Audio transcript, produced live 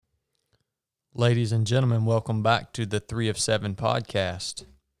Ladies and gentlemen, welcome back to the 3 of 7 podcast.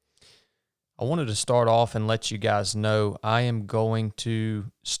 I wanted to start off and let you guys know I am going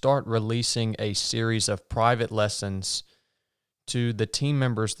to start releasing a series of private lessons to the team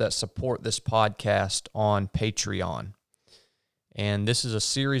members that support this podcast on Patreon. And this is a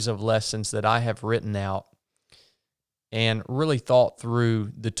series of lessons that I have written out and really thought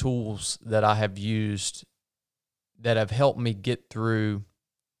through the tools that I have used that have helped me get through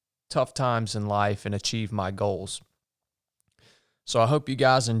tough times in life and achieve my goals. So I hope you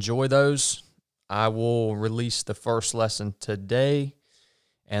guys enjoy those. I will release the first lesson today,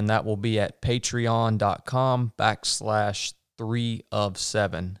 and that will be at patreon.com/3 of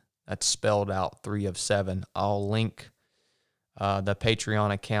 7. That's spelled out 3 of 7. I'll link the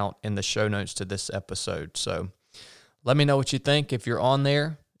Patreon account in the show notes to this episode. So let me know what you think if you're on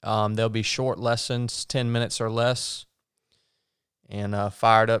there. There'll be short lessons, 10 minutes or less, and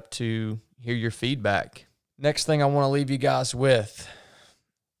fired up to hear your feedback. Next thing I want to leave you guys with,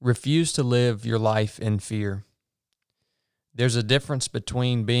 refuse to live your life in fear. There's a difference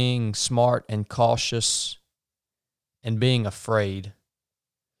between being smart and cautious and being afraid.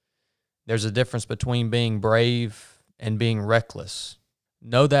 There's a difference between being brave and being reckless.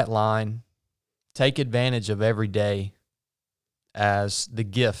 Know that line. Take advantage of every day as the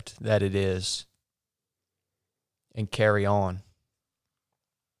gift that it is, and carry on.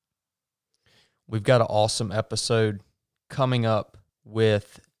 We've got an awesome episode coming up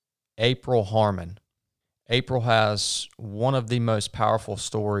with April Harmon. April has one of the most powerful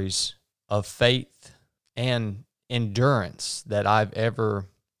stories of faith and endurance that I've ever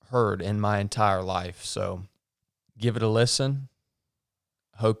heard in my entire life. So give it a listen.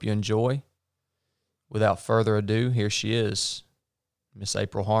 Hope you enjoy. Without further ado, here she is, Miss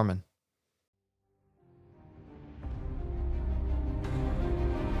April Harmon.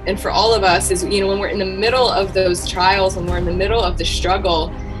 And for all of us is, when we're in the middle of those trials, when we're in the middle of the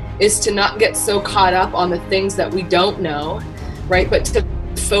struggle, is to not get so caught up on the things that we don't know, right? But to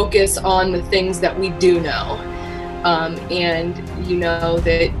focus on the things that we do know. And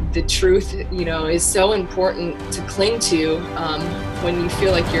that the truth, is so important to cling to when you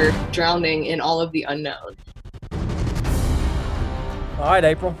feel like you're drowning in all of the unknown. All right,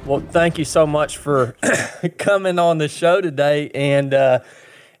 April. Well, thank you so much for coming on the show today and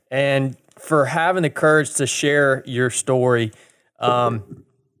for having the courage to share your story. I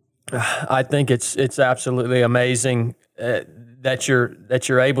think it's absolutely amazing that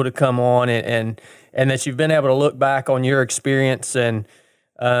you're able to come on and that you've been able to look back on your experience and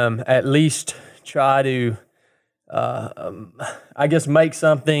at least try to I guess make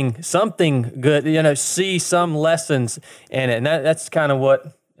something good, see some lessons in it. And that's kind of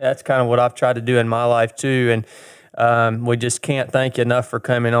what I've tried to do in my life too. And we just can't thank you enough for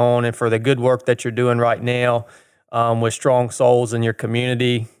coming on and for the good work that you're doing right now with Strong Souls in your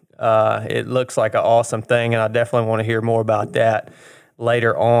community. It looks like an awesome thing, and I definitely want to hear more about that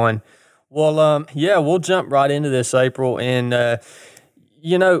later on. Well, we'll jump right into this, April. And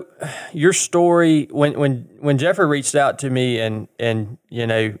your story, when Jeffrey reached out to me and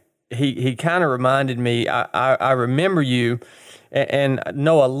he kind of reminded me, I remember you and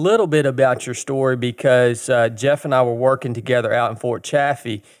know a little bit about your story because Jeff and I were working together out in Fort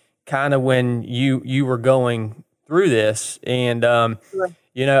Chaffee, kind of when you were going through this. And,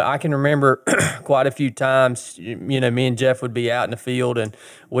 I can remember quite a few times, me and Jeff would be out in the field and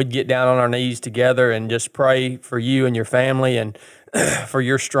we'd get down on our knees together and just pray for you and your family and for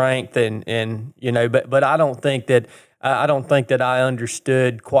your strength. But I don't think that I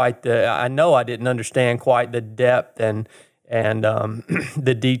understood quite I know I didn't understand quite the depth and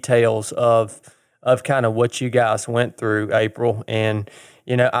the details of kind of what you guys went through, April. And,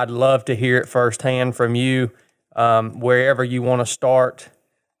 I'd love to hear it firsthand from you, wherever you want to start.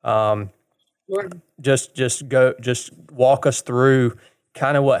 Sure. Just walk us through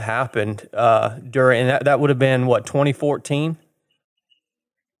kind of what happened during, and that would have been 2014?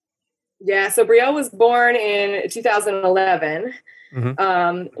 Yeah. So Brielle was born in 2011. Mm-hmm.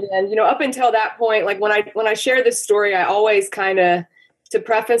 And, up until that point, like when I share this story, I always kind of, to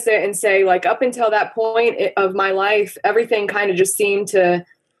preface it and say, like, up until that point of my life, everything kind of just seemed to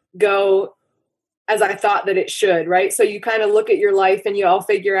go as I thought that it should. Right. So you kind of look at your life and you all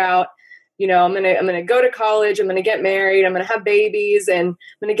figure out, I'm going to go to college. I'm going to get married. I'm going to have babies and I'm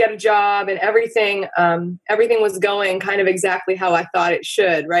going to get a job, and everything was going kind of exactly how I thought it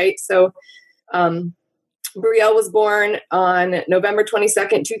should. Right. So, Brielle was born on November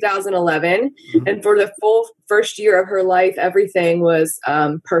 22nd, 2011. And for the full first year of her life, everything was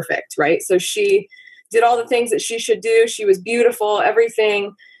perfect, right? So she did all the things that she should do. She was beautiful,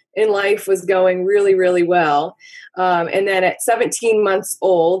 everything. in life was going really, really well. And then at 17 months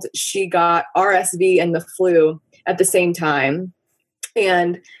old, she got RSV and the flu at the same time.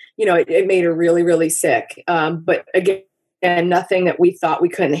 And, it made her really, really sick. But again, nothing that we thought we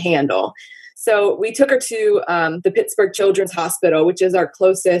couldn't handle. So we took her to the Pittsburgh Children's Hospital, which is our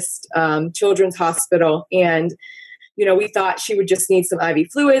closest children's hospital. And, we thought she would just need some IV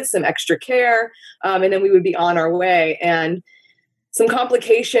fluids, some extra care, and then we would be on our way. And some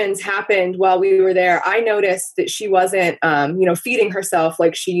complications happened while we were there. I noticed that she wasn't, feeding herself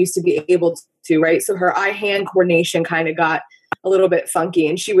like she used to be able to, right? So her eye-hand coordination kind of got a little bit funky,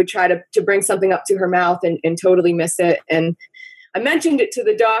 and she would try to bring something up to her mouth and totally miss it. And I mentioned it to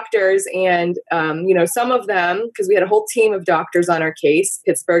the doctors, and, some of them, because we had a whole team of doctors on our case.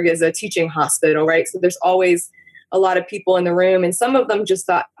 Pittsburgh is a teaching hospital, right? So there's always a lot of people in the room, and some of them just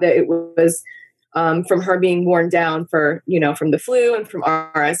thought that it was from her being worn down from the flu and from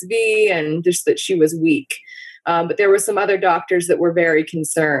RSV, and just that she was weak. But there were some other doctors that were very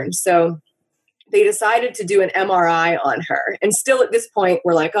concerned. So they decided to do an MRI on her. And still at this point,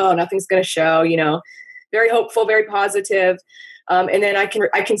 we're like, oh, nothing's going to show, very hopeful, very positive. And then I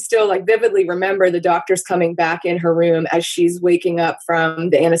can still vividly remember the doctors coming back in her room as she's waking up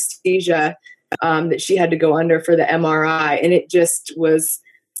from the anesthesia that she had to go under for the MRI. And it just was,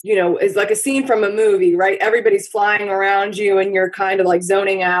 it's like a scene from a movie, right? Everybody's flying around you and you're kind of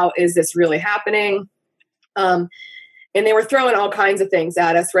zoning out. Is this really happening? And they were throwing all kinds of things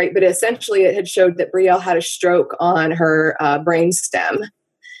at us, right? But essentially it had showed that Brielle had a stroke on her brain stem,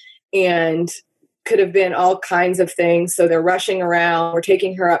 and could have been all kinds of things. So they're rushing around. We're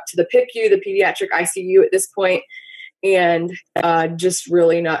taking her up to the PICU, the pediatric ICU at this point, and just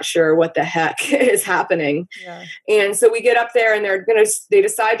really not sure what the heck is happening. Yeah. And so we get up there, and they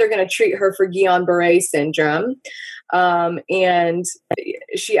decide they're going to treat her for Guillain-Barré syndrome. And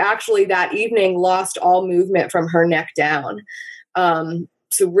she actually that evening lost all movement from her neck down.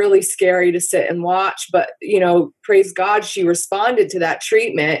 So really scary to sit and watch, but praise God, she responded to that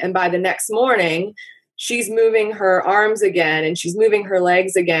treatment. And by the next morning, she's moving her arms again, and she's moving her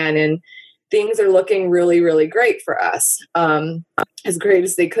legs again. And things are looking really, really great for us, as great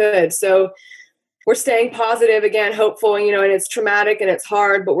as they could. So we're staying positive again, hopeful, and it's traumatic and it's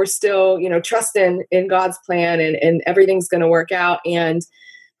hard, but we're still, trusting in God's plan, and everything's going to work out. And,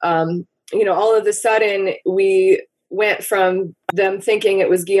 all of a sudden we went from them thinking it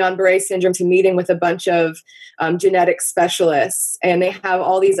was Guillain-Barré syndrome to meeting with a bunch of genetic specialists, and they have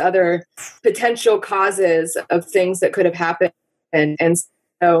all these other potential causes of things that could have happened. And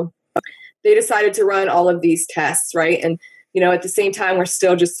so they decided to run all of these tests, right? And, at the same time, we're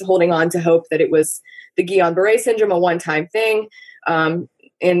still just holding on to hope that it was the Guillain-Barré syndrome, a one-time thing. And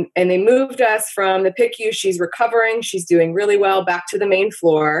they moved us from the PICU. She's recovering. She's doing really well, back to the main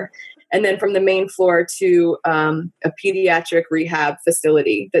floor. And then from the main floor to a pediatric rehab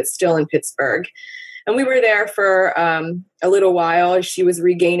facility that's still in Pittsburgh. And we were there for a little while as she was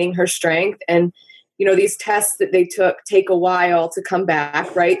regaining her strength. And, these tests that they took take a while to come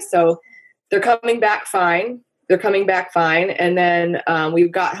back, right? So they're coming back fine. And then we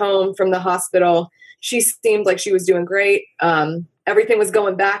got home from the hospital. She seemed like she was doing great. Everything was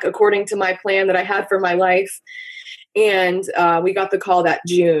going back according to my plan that I had for my life. And we got the call that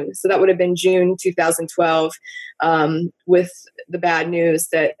June. So that would have been June 2012, with the bad news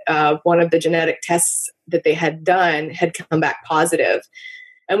that one of the genetic tests that they had done had come back positive.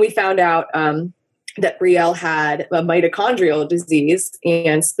 And we found out that Brielle had a mitochondrial disease,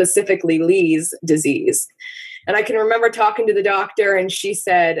 and specifically Lee's disease. And I can remember talking to the doctor, and she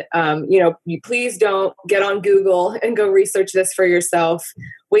said, you please don't get on Google and go research this for yourself.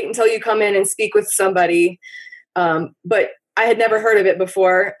 Wait until you come in and speak with somebody. But I had never heard of it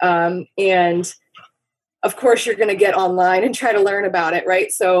before. And of course you're going to get online and try to learn about it.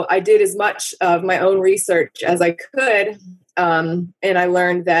 Right. So I did as much of my own research as I could. And I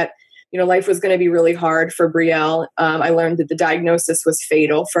learned that, life was going to be really hard for Brielle. I learned that the diagnosis was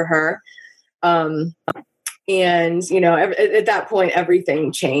fatal for her. And, at that point,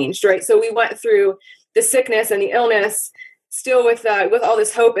 everything changed. Right. So we went through the sickness and the illness, still with all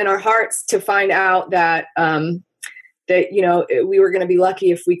this hope in our hearts to find out that we were going to be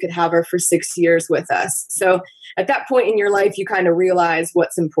lucky if we could have her for 6 years with us. So at that point in your life, you kind of realize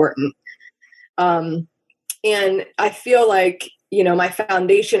what's important. And I feel like, my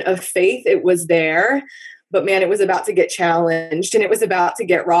foundation of faith, it was there, but man, it was about to get challenged, and it was about to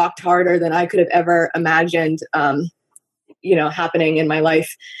get rocked harder than I could have ever imagined, happening in my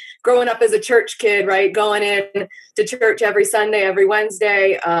life. Growing up as a church kid, right? Going in to church every Sunday, every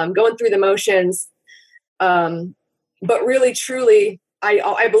Wednesday, going through the motions. But really, truly,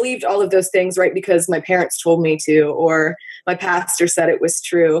 I believed all of those things, right? Because my parents told me to, or my pastor said it was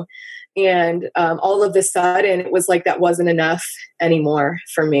true. And all of a sudden it was like, that wasn't enough anymore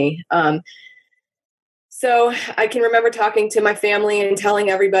for me. So I can remember talking to my family and telling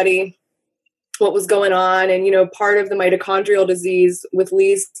everybody what was going on. And, part of the mitochondrial disease, with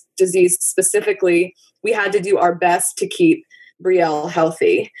Lee's disease specifically, we had to do our best to keep Brielle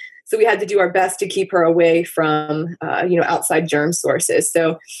healthy. So we had to do our best to keep her away from, outside germ sources.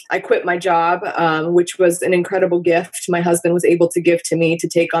 So I quit my job, which was an incredible gift my husband was able to give to me, to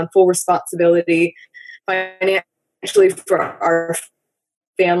take on full responsibility financially for our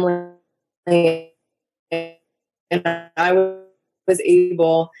family. And I was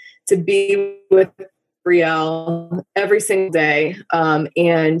able to be with Brielle every single day,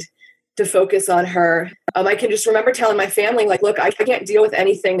 and to focus on her. I can just remember telling my family, like, look, I can't deal with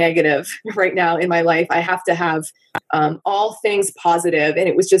anything negative right now in my life. I have to have all things positive. And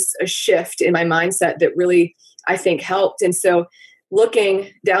it was just a shift in my mindset that really, I think, helped. And so looking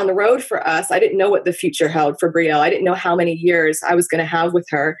down the road for us, I didn't know what the future held for Brielle. I didn't know how many years I was going to have with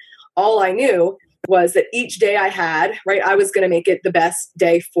her. All I knew was that each day I had, right, I was going to make it the best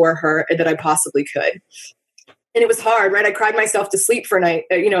day for her that I possibly could. And it was hard, right? I cried myself to sleep for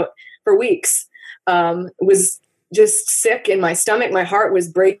weeks. Was just sick in my stomach. My heart was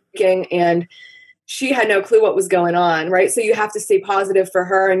breaking, and she had no clue what was going on, right? So you have to stay positive for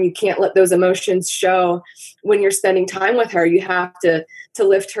her, and you can't let those emotions show when you're spending time with her. You have to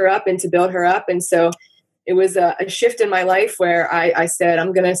lift her up and to build her up. And so it was a shift in my life where I said,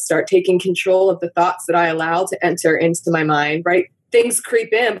 I'm going to start taking control of the thoughts that I allow to enter into my mind, right? Things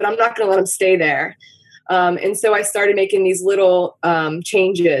creep in, but I'm not going to let them stay there. And so I started making these little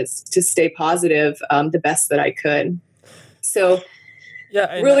changes to stay positive the best that I could. So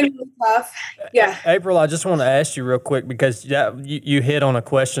really, really tough. Yeah. April, I just want to ask you real quick, because you hit on a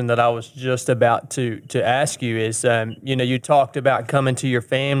question that I was just about to ask you is, you talked about coming to your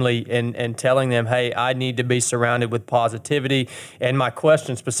family and telling them, hey, I need to be surrounded with positivity. And my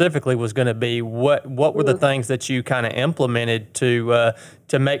question specifically was going to be, what were the things that you kind of implemented to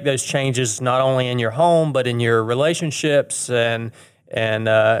make those changes, not only in your home, but in your relationships and in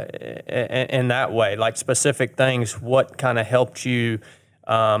that way, like specific things, what kind of helped you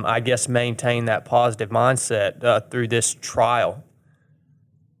I guess, maintain that positive mindset through this trial?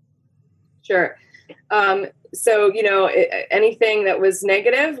 Sure. So, anything that was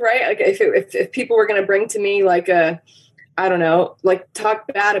negative, right? Like if people were going to bring to me like talk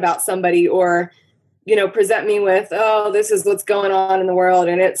bad about somebody, or, present me with, oh, this is what's going on in the world,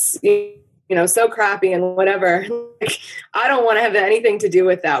 and it's, so crappy and whatever. Like, I don't want to have anything to do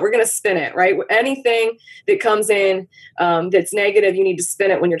with that. We're going to spin it, right? Anything that comes in that's negative, you need to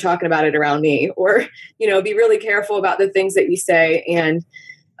spin it when you're talking about it around me, or, be really careful about the things that you say. And,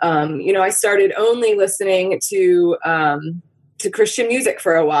 I started only listening to Christian music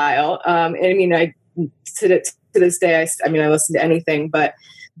for a while. To this day, I listen to anything, but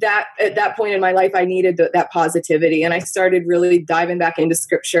that at that point in my life, I needed that positivity. And I started really diving back into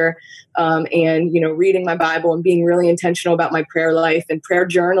scripture, and, reading my Bible and being really intentional about my prayer life and prayer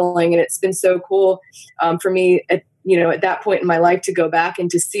journaling. And it's been so cool for me at that point in my life to go back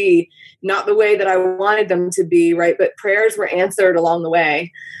and to see not the way that I wanted them to be, right, but prayers were answered along the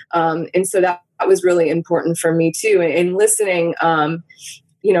way. And so that was really important for me too. And listening,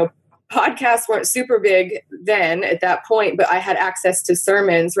 podcasts weren't super big then at that point, but I had access to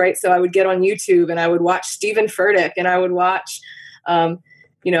sermons, right? So I would get on YouTube and I would watch Stephen Furtick, and I would watch,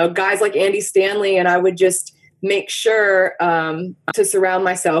 guys like Andy Stanley, and I would just make sure to surround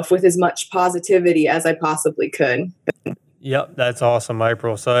myself with as much positivity as I possibly could. Yep, that's awesome,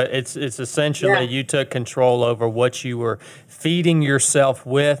 April. So it's essentially you took control over what you were feeding yourself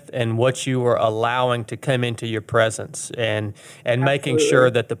with and what you were allowing to come into your presence, and making sure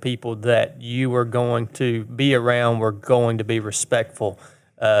that the people that you were going to be around were going to be respectful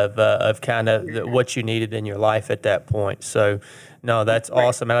of kind of what you needed in your life at that point. So, no, that's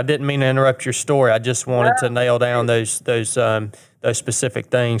awesome. And I didn't mean to interrupt your story. I just wanted to nail down those specific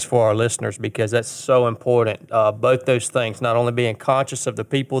things for our listeners, because that's so important. Both those things, not only being conscious of the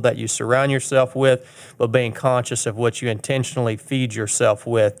people that you surround yourself with, but being conscious of what you intentionally feed yourself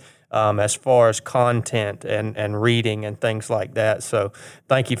with, as far as content and reading and things like that. So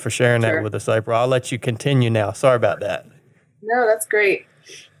thank you for sharing that with us, April. I'll let you continue now. Sorry about that. No, that's great.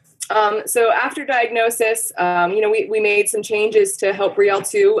 So after diagnosis, we made some changes to help Brielle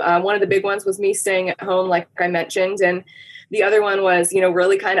too. One of the big ones was me staying at home, like I mentioned, and the other one was,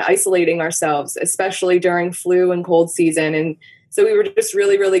 really kind of isolating ourselves, especially during flu and cold season. And so we were just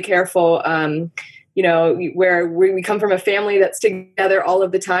really, really careful where we come from a family that's together all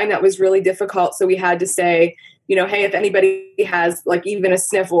of the time. That was really difficult. So we had to say, hey, if anybody has like even a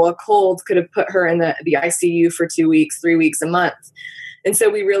sniffle, a cold, could have put her in the ICU for 2 weeks, 3 weeks, a month. And so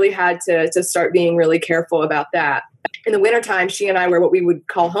we really had to start being really careful about that. In the wintertime, she and I were what we would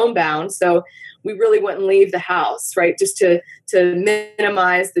call homebound. So we really wouldn't leave the house, right? Just to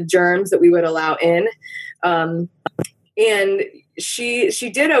minimize the germs that we would allow in. And she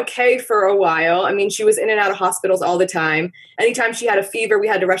did okay for a while. I mean, she was in and out of hospitals all the time. Anytime she had a fever, we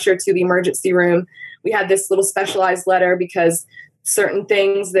had to rush her to the emergency room. We had this little specialized letter because certain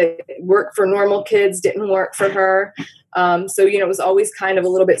things that work for normal kids didn't work for her. So, it was always kind of a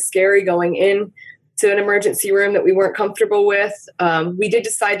little bit scary going in to an emergency room that we weren't comfortable with. We did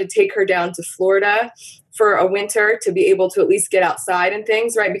decide to take her down to Florida for a winter to be able to at least get outside and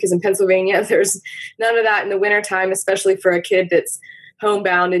things, right? Because in Pennsylvania, there's none of that in the wintertime, especially for a kid that's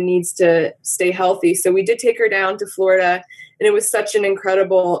homebound and needs to stay healthy. So we did take her down to Florida, and it was such an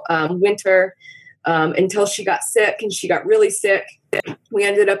incredible winter until she got sick, and she got really sick. We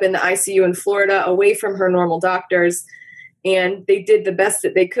ended up in the ICU in Florida, away from her normal doctors, and they did the best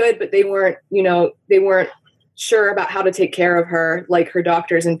that they could, but they weren't sure about how to take care of her like her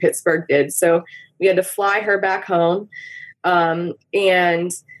doctors in Pittsburgh did. So we had to fly her back home.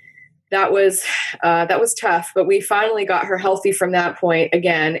 And that was tough, but we finally got her healthy from that point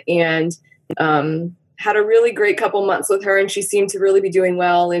again, and had a really great couple months with her, and she seemed to really be doing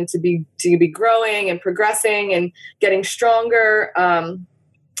well and to be growing and progressing and getting stronger. And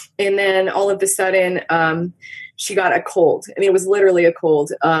then all of a sudden, she got a cold. I mean, it was literally a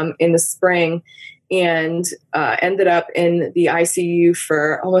cold in the spring, and ended up in the ICU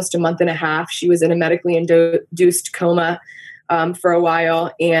for almost a month and a half. She was in a medically induced coma for a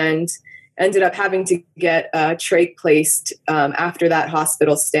while, and ended up having to get a trach placed after that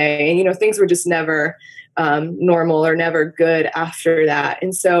hospital stay. And, things were just never normal or never good after that.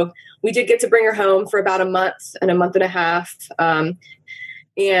 And so we did get to bring her home for about a month and a half.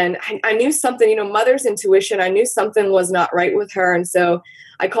 And I knew something, mother's intuition, I knew something was not right with her. And so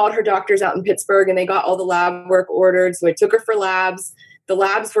I called her doctors out in Pittsburgh, and they got all the lab work ordered. So I took her for labs. The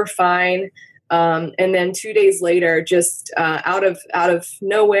labs were fine. And then 2 days later, just out of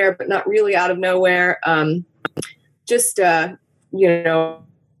nowhere, but not really out of nowhere,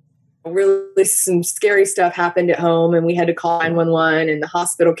 really some scary stuff happened at home, and we had to call 911, and the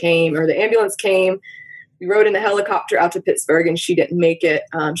hospital came, or the ambulance came. We rode in the helicopter out to Pittsburgh, and she didn't make it.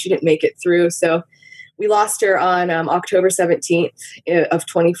 She didn't make it through. So we lost her on October 17th of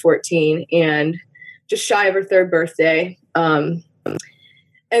 2014, and just shy of her third birthday. And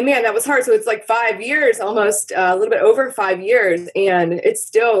man, that was hard. So it's like 5 years, almost a little bit over 5 years. And it's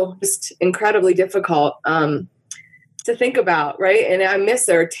still just incredibly difficult to think about, right? And I miss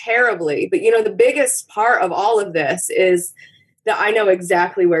her terribly. But, the biggest part of all of this is that I know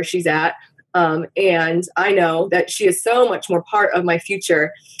exactly where she's at. And I know that she is so much more part of my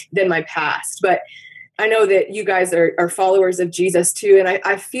future than my past. But I know that you guys are followers of Jesus too. And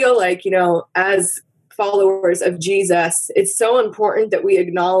I feel like, as followers of Jesus, it's so important that we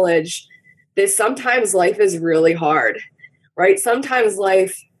acknowledge that sometimes life is really hard, right? Sometimes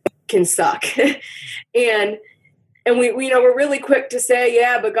life can suck. and we're really quick to say,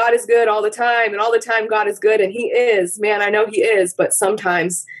 yeah, but God is good all the time, and all the time God is good. And He is, man, I know He is, but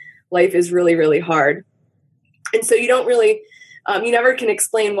sometimes life is really, really hard. And so you don't really, you never can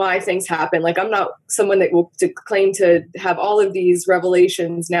explain why things happen. Like, I'm not someone that will claim to have all of these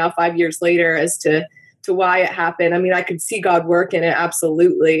revelations now 5 years later as to why it happened. I mean, I could see God work in it,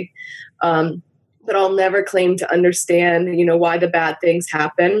 absolutely. But I'll never claim to understand, why the bad things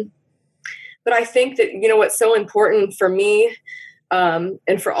happen. But I think that, what's so important for me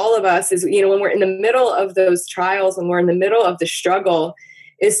and for all of us is, when we're in the middle of those trials, when we're in the middle of the struggle,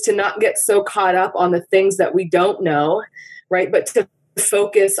 is to not get so caught up on the things that we don't know, right? But to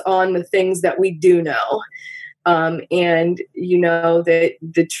focus on the things that we do know. And, that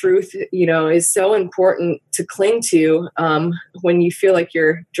the truth, is so important to cling to when you feel like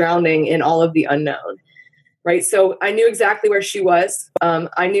you're drowning in all of the unknown, right? So I knew exactly where she was.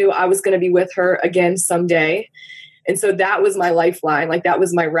 I knew I was going to be with her again someday. And so that was my lifeline, like that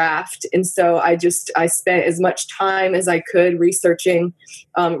was my raft. And so I spent as much time as I could researching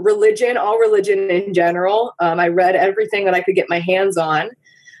religion, all religion in general. I read everything that I could get my hands on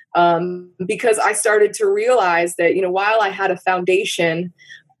because I started to realize that, while I had a foundation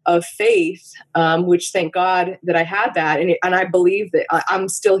of faith, which thank God that I had that. And I believe that I'm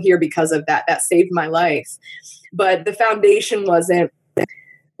still here because of that. That saved my life. But the foundation wasn't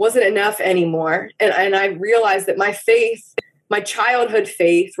enough anymore. And I realized that my faith my childhood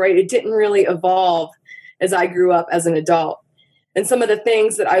faith, right, it didn't really evolve as I grew up as an adult. And some of the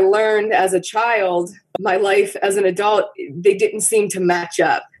things that I learned as a child, my life as an adult, they didn't seem to match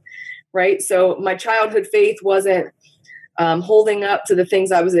up, right? So my childhood faith wasn't holding up to the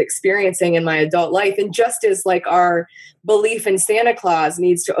things I was experiencing in my adult life. And just as like our belief in Santa Claus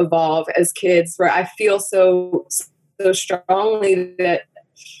needs to evolve as kids, right? I feel so strongly that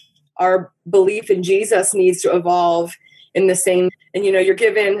our belief in Jesus needs to evolve in the same. And, you know, you're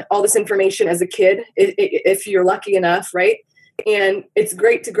given all this information as a kid, if you're lucky enough, right? And it's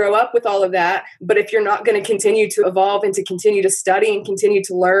great to grow up with all of that. But if you're not going to continue to evolve and to continue to study and continue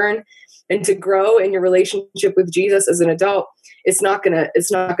to learn and to grow in your relationship with Jesus as an adult, it's not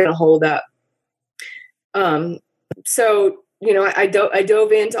gonna hold up. So, you know, I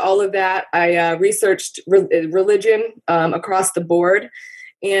dove into all of that. I researched religion across the board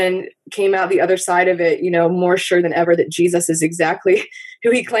and came out the other side of it, you know, more sure than ever that Jesus is exactly who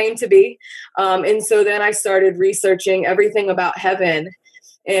he claimed to be. And so then I started researching everything about heaven.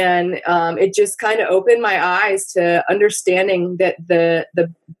 And it just kind of opened my eyes to understanding that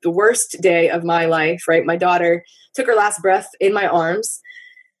the worst day of my life, right? My daughter took her last breath in my arms.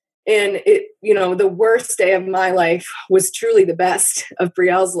 And it, you know, the worst day of my life was truly the best of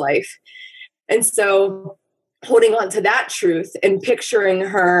Brielle's life. And so holding on to that truth and picturing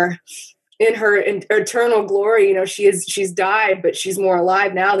her in her eternal glory, you know, she's died, but she's more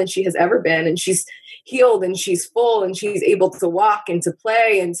alive now than she has ever been. And she's healed and she's full and she's able to walk and to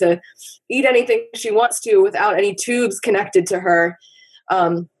play and to eat anything she wants to without any tubes connected to her.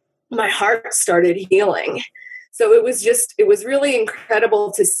 My heart started healing. So it was really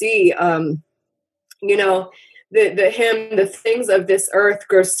incredible to see, you know, the things of this earth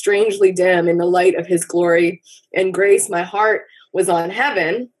grow strangely dim in the light of his glory and grace. My heart was on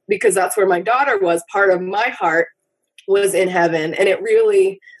heaven because that's where my daughter was. Part of my heart was in heaven. And it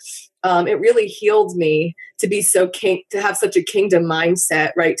really healed me to be to have such a kingdom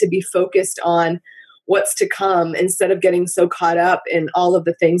mindset, right? To be focused on what's to come instead of getting so caught up in all of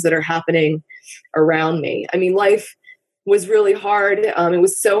the things that are happening around me. I mean, life was really hard. It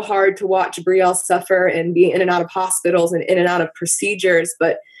was so hard to watch Brielle suffer and be in and out of hospitals and in and out of procedures.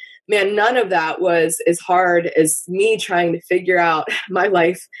 But man, none of that was as hard as me trying to figure out my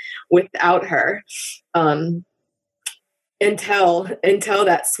life without her. Until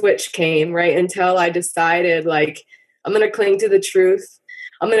that switch came, right? Until I decided, like, I'm going to cling to the truth.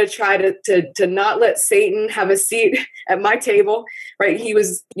 I'm going to try to not let Satan have a seat at my table, right? He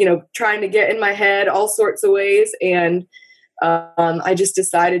was, you know, trying to get in my head all sorts of ways. And I just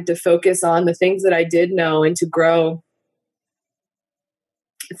decided to focus on the things that I did know and to grow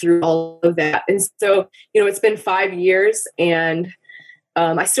through all of that. And so, you know, it's been 5 years and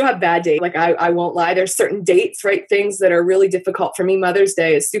I still have bad days. Like I won't lie. There's certain dates, right? Things that are really difficult for me. Mother's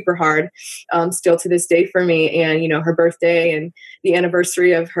Day is super hard still to this day for me. And, you know, her birthday and the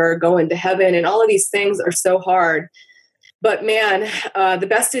anniversary of her going to heaven and all of these things are so hard. But man, the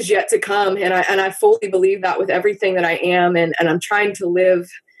best is yet to come. And I fully believe that with everything that I am. And I'm trying to live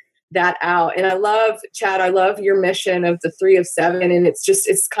that out. And I love, Chad, I love your mission of the 3 of 7. And it's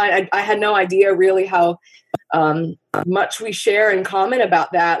I had no idea really how much we share in common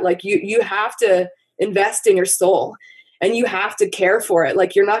about that. Like you have to invest in your soul and you have to care for it.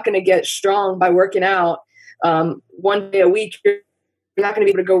 Like you're not going to get strong by working out one day a week. You're not going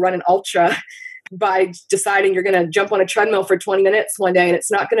to be able to go run an ultra by deciding you're going to jump on a treadmill for 20 minutes one day. And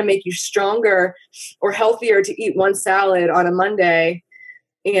it's not going to make you stronger or healthier to eat one salad on a Monday.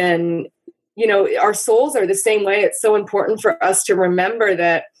 And, you know, our souls are the same way. It's so important for us to remember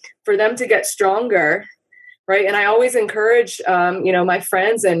that for them to get stronger, right? And I always encourage, you know, my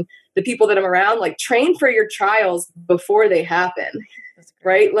friends and the people that I'm around, like train for your trials before they happen,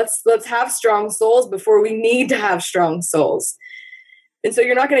 right? Let's have strong souls before we need to have strong souls. And so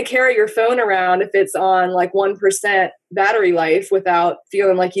you're not going to carry your phone around if it's on like 1% battery life without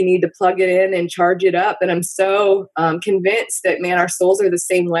feeling like you need to plug it in and charge it up. And I'm so convinced that, man, our souls are the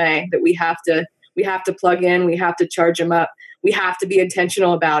same way, that we have to plug in, we have to charge them up, we have to be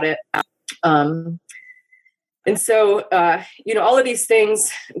intentional about it. And so, you know, all of these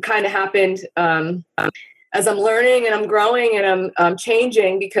things kind of happened as I'm learning and I'm growing and I'm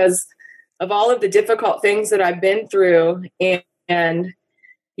changing because of all of the difficult things that I've been through. And,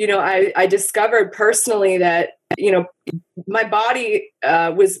 you know, I discovered personally that, you know, my body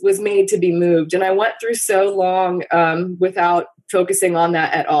was made to be moved. And I went through so long without focusing on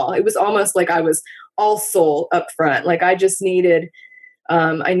that at all. It was almost like I was all soul up front. Like I just needed,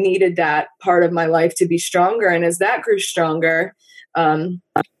 I needed that part of my life to be stronger. And as that grew stronger,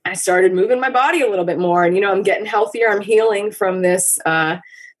 I started moving my body a little bit more, and, I'm getting healthier. I'm healing from this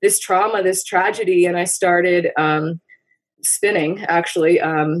trauma, this tragedy. And I started, spinning. Actually,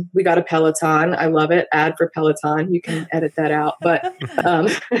 we got a Peloton. I love it. Ad for Peloton. You can edit that out, but,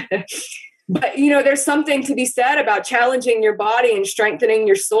 but there's something to be said about challenging your body and strengthening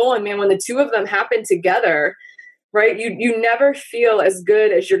your soul. And man, when the two of them happen together, right, you never feel as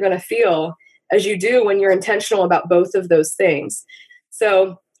good as you're going to feel as you do when you're intentional about both of those things.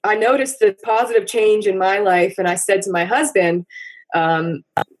 So I noticed the positive change in my life, and I said to my husband,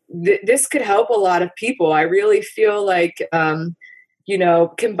 this could help a lot of people. I really feel like,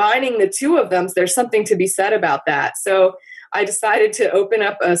 combining the two of them, there's something to be said about that. So I decided to open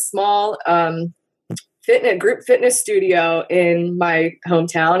up a small group fitness studio in my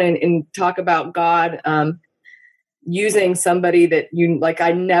hometown and talk about God using somebody that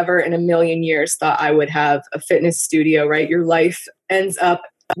I never in a million years thought I would have a fitness studio, right? Your life ends up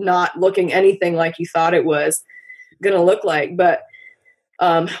not looking anything like you thought it was going to look like. But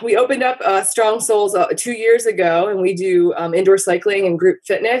we opened up Strong Souls 2 years ago, and we do indoor cycling and group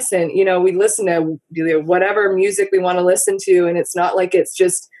fitness. And, we listen to whatever music we want to listen to. And it's not like it's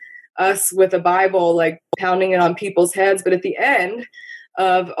just us with a Bible, like pounding it on people's heads. But at the end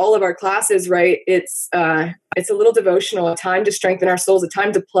of all of our classes, right, it's a little devotional, a time to strengthen our souls, a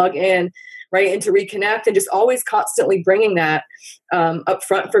time to plug in, right, and to reconnect, and just always constantly bringing that up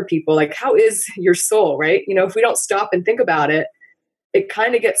front for people. Like, how is your soul, right? If we don't stop and think about it, it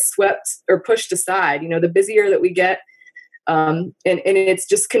kind of gets swept or pushed aside. The busier that we get, and it's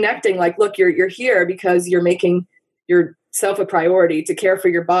just connecting. Like, look, you're here because you're making yourself a priority. To care for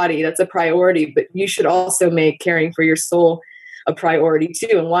your body, that's a priority, but you should also make caring for your soul a priority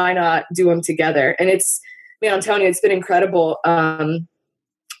too. And why not do them together? And I'm telling you, it's been incredible.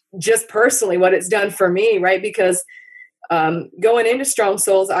 Just personally, what it's done for me, right? Because going into Strong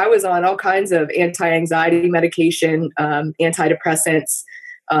Souls, I was on all kinds of anti-anxiety medication, antidepressants.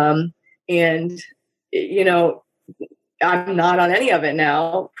 And, I'm not on any of it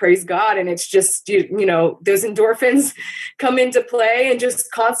now, praise God. And it's just, those endorphins come into play, and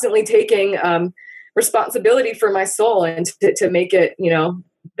just constantly taking responsibility for my soul and to make it,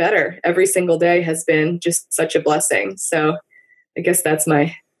 better every single day has been just such a blessing. So I guess that's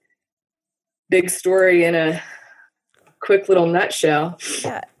my big story in a quick little nutshell.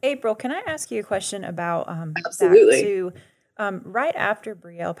 Yeah. April, can I ask you a question about Absolutely. back to right after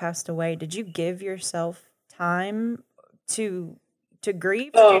Brielle passed away, did you give yourself time to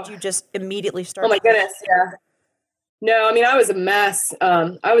grieve, or did you just immediately start? Oh my goodness, yeah. No, I was a mess.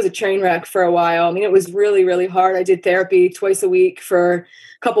 I was a train wreck for a while. It was really, really hard. I did therapy twice a week for a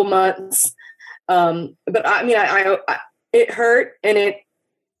couple months. But I it hurt, and it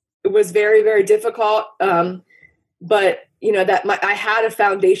was very, very difficult. But I had a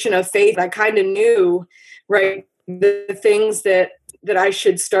foundation of faith. I kind of knew, right, the things that I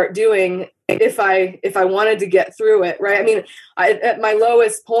should start doing if I wanted to get through it, right? At my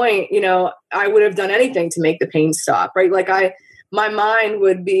lowest point, I would have done anything to make the pain stop, right? Like my mind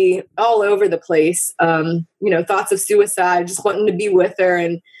would be all over the place. Thoughts of suicide, just wanting to be with her,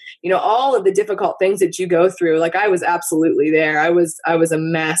 and all of the difficult things that you go through. Like, I was absolutely there. I was a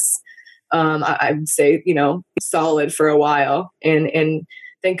mess. I would say, solid for a while. And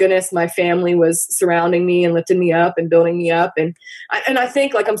thank goodness my family was surrounding me and lifting me up and building me up. And I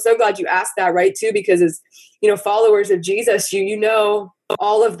think, like, I'm so glad you asked that, right, too, because as, followers of Jesus, you know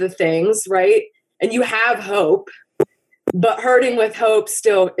all of the things, right? And you have hope, but hurting with hope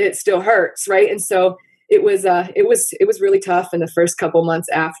still hurts, right? And so it was really tough in the first couple months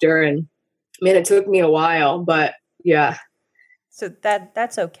after, and man, it took me a while, but yeah. So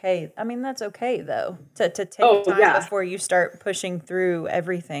that's okay. That's okay though, to take time before you start pushing through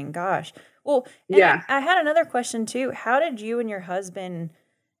everything. Gosh. Well, yeah. I had another question too. How did you and your husband,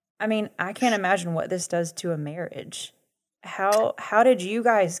 I can't imagine what this does to a marriage. How did you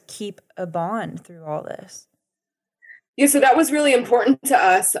guys keep a bond through all this? Yeah, so that was really important to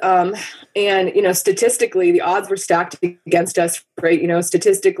us. And, statistically, the odds were stacked against us, right?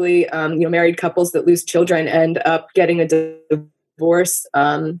 Statistically, married couples that lose children end up getting a divorce.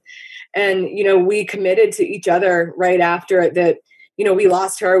 And, we committed to each other right after that, we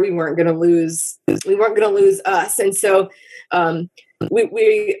lost her. We weren't going to lose us. And so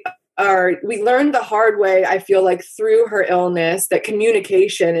we learned the hard way, I feel like, through her illness, that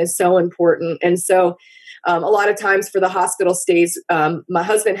communication is so important. And so a lot of times for the hospital stays, my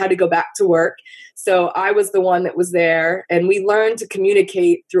husband had to go back to work. So I was the one that was there, and we learned to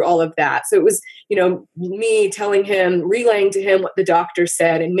communicate through all of that. So it was, me telling him, relaying to him what the doctor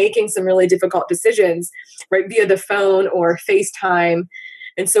said, and making some really difficult decisions, right, via the phone or FaceTime.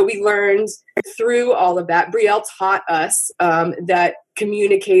 And so we learned through all of that. Brielle taught us that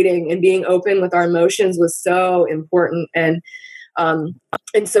communicating and being open with our emotions was so important. And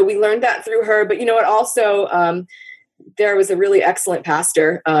so we learned that through her. But it also, there was a really excellent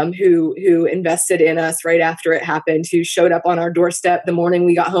pastor who invested in us right after it happened, who showed up on our doorstep the morning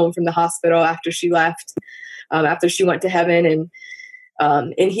we got home from the hospital after she left, after she went to heaven.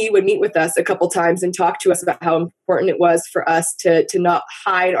 And he would meet with us a couple times and talk to us about how important it was for us to not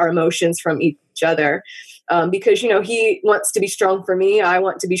hide our emotions from each other. Because, he wants to be strong for me. I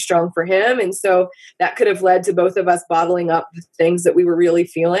want to be strong for him. And so that could have led to both of us bottling up the things that we were really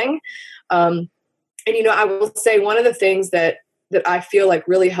feeling. And, I will say one of the things that I feel like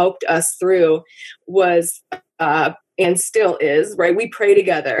really helped us through was, and still is, right, we pray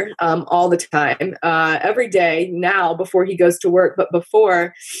together all the time, every day now before he goes to work. But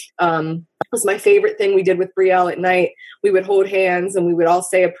before, was my favorite thing we did with Brielle at night. We would hold hands and we would all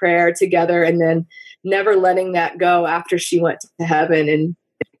say a prayer together, and then never letting that go after she went to heaven. And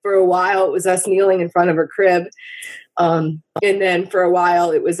for a while, it was us kneeling in front of her crib. And then for a while,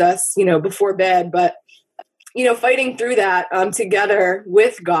 it was us, before bed. But, fighting through that together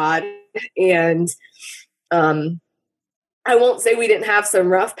with God. And I won't say we didn't have some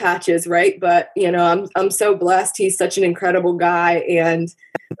rough patches, right? But, I'm so blessed. He's such an incredible guy and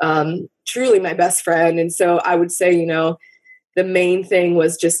truly my best friend. And so I would say, the main thing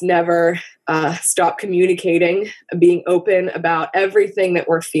was just never stop communicating, being open about everything that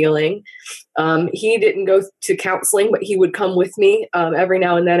we're feeling. He didn't go to counseling, but he would come with me every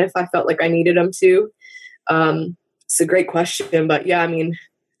now and then if I felt like I needed him to. It's a great question, but yeah, and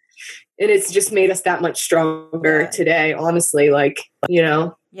it's just made us that much stronger today, honestly,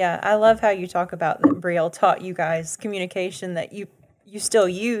 Yeah, I love how you talk about that Brielle taught you guys communication that you still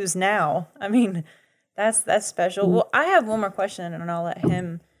use now. That's special. Well, I have one more question and I'll let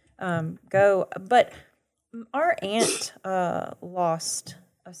him go. But our aunt lost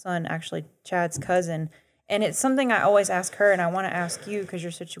a son, actually Chad's cousin. And it's something I always ask her, and I want to ask you because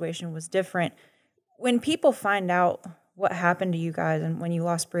your situation was different. When people find out what happened to you guys and when you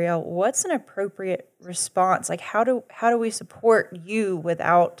lost Brielle, what's an appropriate response? Like, how do we support you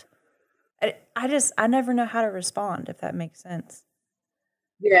without, I never know how to respond, if that makes sense.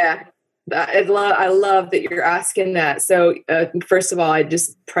 Yeah. I love that you're asking that. So first of all, I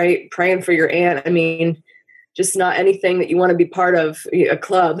just praying for your aunt. Just not anything that you want to be part of a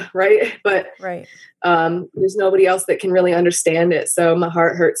club, right? But right. There's nobody else that can really understand it. So my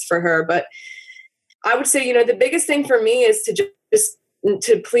heart hurts for her. But I would say, the biggest thing for me is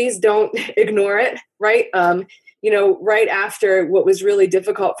to please don't ignore it, right? Right after what was really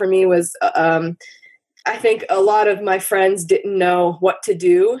difficult for me was, I think a lot of my friends didn't know what to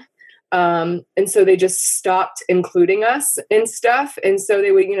do. And so they just stopped including us in stuff. And so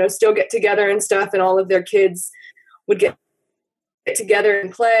they would, still get together and stuff, and all of their kids would get together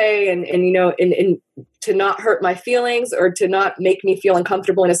and play and to not hurt my feelings or to not make me feel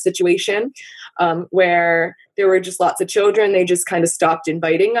uncomfortable in a situation where there were just lots of children. They just kind of stopped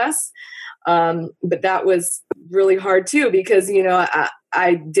inviting us. But that was really hard too, because,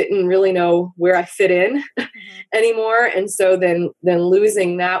 I didn't really know where I fit in anymore. And so then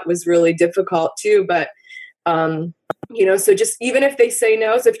losing that was really difficult too. But, so just even if they say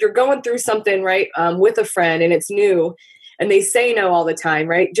no, so if you're going through something, right, with a friend and it's new and they say no all the time,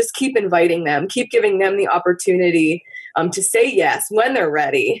 right, just keep inviting them, keep giving them the opportunity to say yes when they're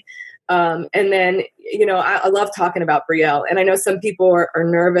ready. And then, I love talking about Brielle, and I know some people are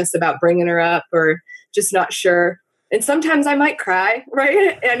nervous about bringing her up or just not sure. And sometimes I might cry,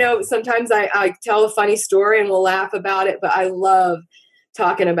 right? I know sometimes I tell a funny story and we'll laugh about it, but I love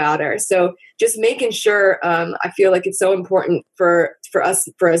talking about her. So just making sure, I feel like it's so important for us,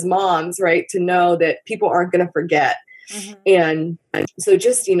 for as moms, right, to know that people aren't going to forget. Mm-hmm. And so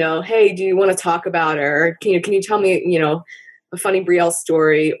just, hey, do you want to talk about her? Can you tell me, a funny Brielle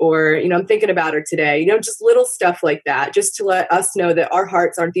story, or, I'm thinking about her today, just little stuff like that, just to let us know that our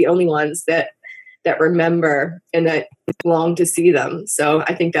hearts aren't the only ones that remember and that long to see them. So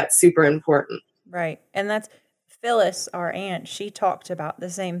I think that's super important. Right. And that's Phyllis, our aunt. She talked about the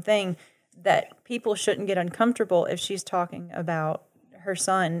same thing, that people shouldn't get uncomfortable if she's talking about her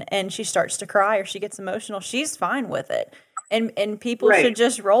son and she starts to cry or she gets emotional. She's fine with it. And people should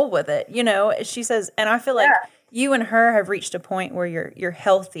just roll with it. She says, and I feel like you and her have reached a point where you're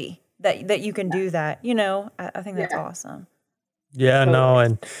healthy, that you can do that. I think that's awesome. Yeah, no.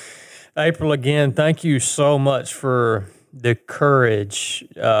 And April, again, thank you so much for the courage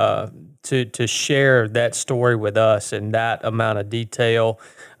to share that story with us in that amount of detail.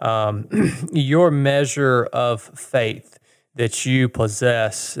 Your measure of faith that you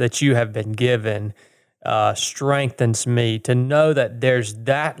possess, that you have been given, strengthens me to know that there's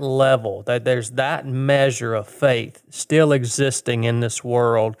that level, that there's that measure of faith still existing in this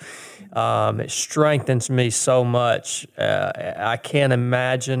world. It strengthens me so much. I can't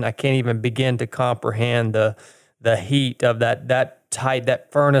imagine, I can't even begin to comprehend the heat of that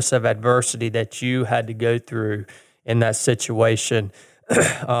furnace of adversity that you had to go through in that situation.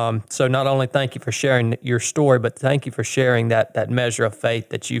 So not only thank you for sharing your story, but thank you for sharing that measure of faith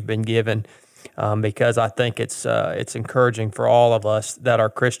that you've been given, because I think it's encouraging for all of us that are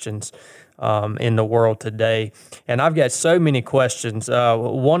Christians in the world today. And I've got so many questions.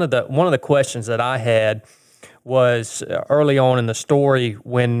 One of the questions that I had was early on in the story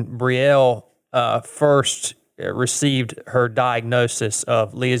when Brielle first received her diagnosis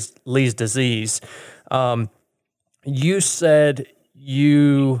of Lee's disease. You said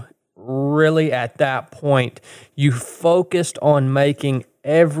you really, at that point, you focused on making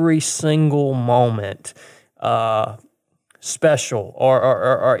every single moment special,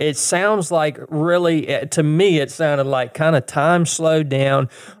 or it sounds like, really, to me, it sounded like kind of time slowed down.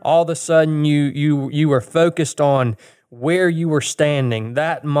 All of a sudden, you were focused on where you were standing,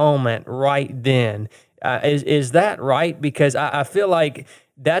 that moment right then. Is that right? Because I feel like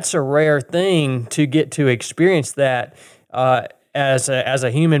that's a rare thing to get to experience that as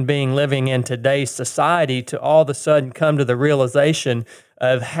a human being living in today's society, to all of a sudden come to the realization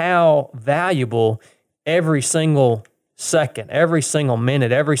of how valuable every single second, every single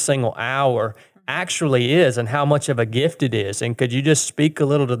minute, every single hour actually is, and how much of a gift it is. And could you just speak a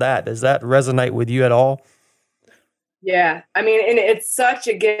little to that? Does that resonate with you at all? Yeah. I mean, and it's such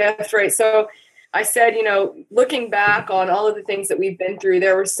a gift, right? So I said, looking back on all of the things that we've been through,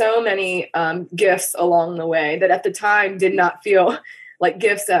 there were so many gifts along the way that at the time did not feel like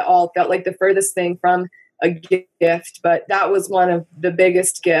gifts at all. It felt like the furthest thing from a gift, but that was one of the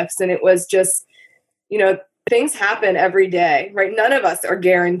biggest gifts. And it was just, things happen every day, right? None of us are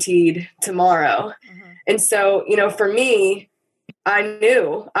guaranteed tomorrow. Mm-hmm. And so, for me, I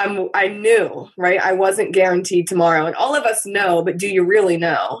knew, right? I wasn't guaranteed tomorrow. And all of us know, but do you really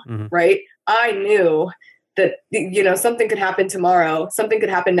know, mm-hmm. right? I knew that, something could happen tomorrow, something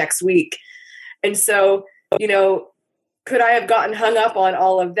could happen next week. And so, could I have gotten hung up on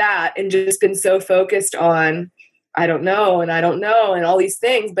all of that and just been so focused on, I don't know, and all these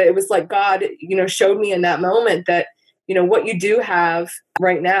things? But it was like God, showed me in that moment that, what you do have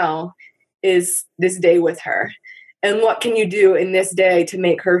right now is this day with her. And what can you do in this day to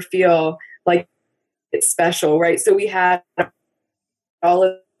make her feel like it's special, right? So we had all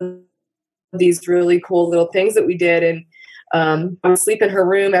of these really cool little things that we did. And I would sleep in her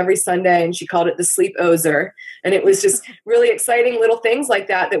room every Sunday, and she called it the sleep ozer. And it was just really exciting little things like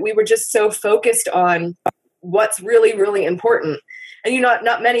that we were just so focused on what's really, really important. And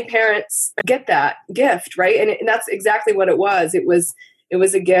not many parents get that gift, right? And that's exactly what it was. It was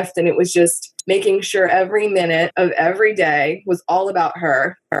a gift, and it was just making sure every minute of every day was all about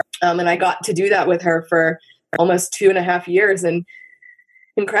her. And I got to do that with her for almost 2.5 years, and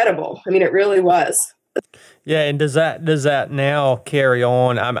incredible. I mean, it really was. Yeah, and does that now carry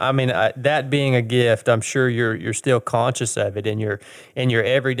on? I mean, that being a gift, I'm sure you're still conscious of it in your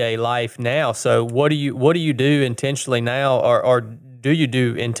everyday life now. So what do you do intentionally now, or do you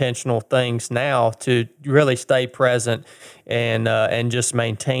do intentional things now to really stay present and just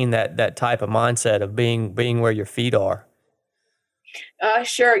maintain that type of mindset of being where your feet are?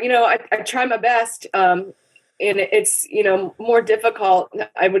 Sure. I try my best. And it's, more difficult,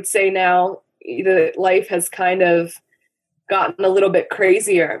 I would say now. The life has kind of gotten a little bit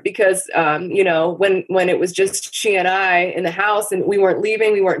crazier because, when it was just she and I in the house and we weren't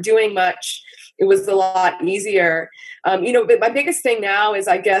leaving, we weren't doing much, it was a lot easier. But my biggest thing now is,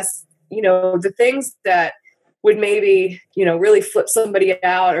 I guess, the things that would maybe, really flip somebody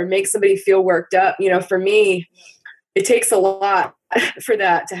out or make somebody feel worked up. For me, it takes a lot for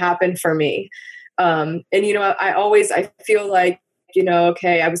that to happen for me. And, I feel like,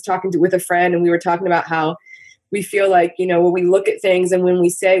 okay, I was talking with a friend, and we were talking about how we feel like, when we look at things and when we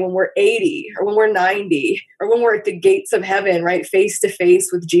say, when we're 80 or when we're 90 or when we're at the gates of heaven, right, face to face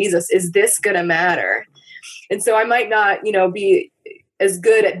with Jesus, is this going to matter? And so I might not, be as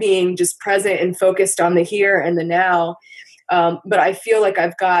good at being just present and focused on the here and the now. But I feel like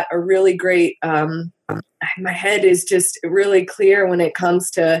I've got a really great, my head is just really clear when it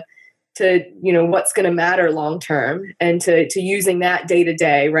comes to what's going to matter long term, and to using that day to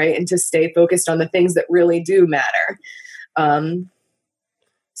day, right, and to stay focused on the things that really do matter. And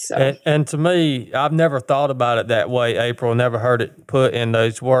to me, I've never thought about it that way, April. Never heard it put in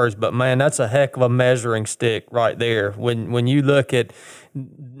those words. But man, that's a heck of a measuring stick right there. When you look at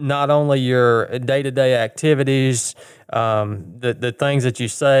not only your day-to-day activities, the things that you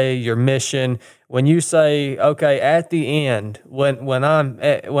say, your mission. When you say, okay, at the end, when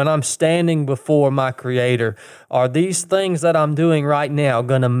I'm standing before my Creator, are these things that I'm doing right now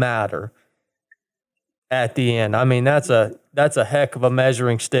going to matter at the end? I mean, that's a heck of a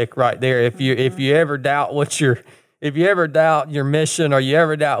measuring stick right there. If you ever doubt your mission, or you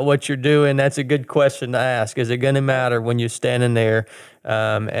ever doubt what you're doing, that's a good question to ask. Is it going to matter when you're standing there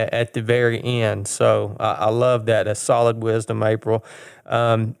at the very end? So I love that. That's solid wisdom, April.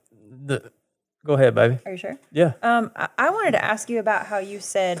 Go ahead, baby. Are you sure? Yeah. I wanted to ask you about how you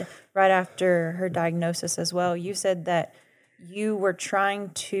said right after her diagnosis as well, you said that you were trying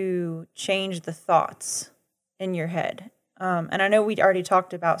to change the thoughts in your head. And I know we already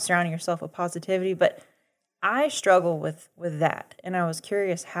talked about surrounding yourself with positivity, but I struggle with that. And I was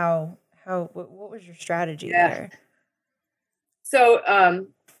curious what was your strategy there? So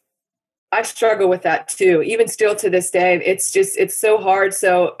I struggle with that too. Even still to this day, it's so hard.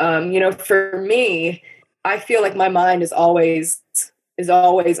 So, for me, I feel like my mind is always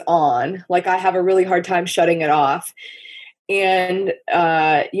on. Like I have a really hard time shutting it off. And,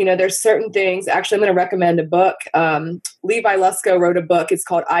 there's certain things. Actually, I'm going to recommend a book. Levi Lusko wrote a book. It's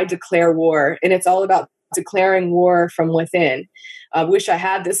called I Declare War. And it's all about declaring war from within. I wish I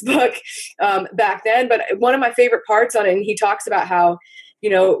had this book back then. But one of my favorite parts on it, and he talks about how,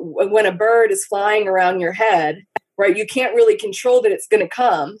 when a bird is flying around your head, right, you can't really control that it's going to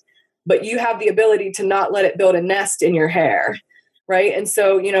come, but you have the ability to not let it build a nest in your hair. Right. And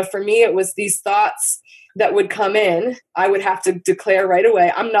so, for me, it was these thoughts that would come in. I would have to declare right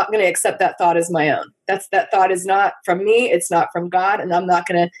away, I'm not going to accept that thought as my own. That thought is not from me. It's not from God. And I'm not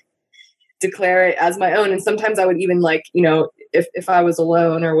going to declare it as my own. And sometimes I would even if I was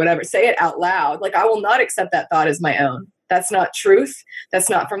alone or whatever, say it out loud. Like, I will not accept that thought as my own. That's not truth. That's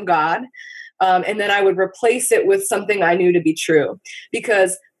not from God. And then I would replace it with something I knew to be true.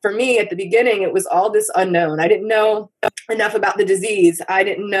 Because for me, at the beginning, it was all this unknown. I didn't know enough about the disease. I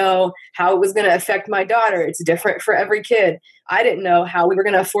didn't know how it was going to affect my daughter. It's different for every kid. I didn't know how we were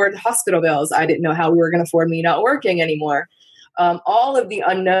going to afford hospital bills. I didn't know how we were going to afford me not working anymore. All of the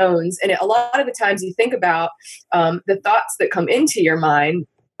unknowns. And a lot of the times you think about the thoughts that come into your mind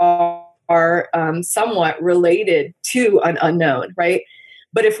are somewhat related to an unknown, right?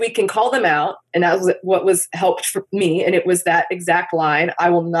 But if we can call them out, and that was what was helped for me, and it was that exact line, I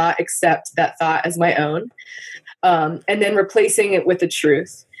will not accept that thought as my own. And then replacing it with a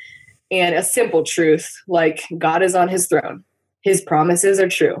truth, and a simple truth, like God is on his throne. His promises are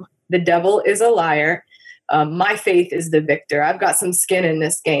true. The devil is a liar. My faith is the victor. I've got some skin in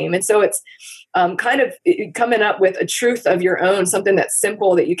this game. And so it's kind of coming up with a truth of your own, something that's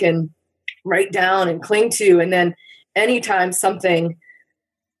simple that you can write down and cling to. And then anytime something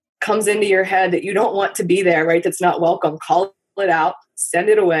comes into your head that you don't want to be there, right, that's not welcome, call it out, send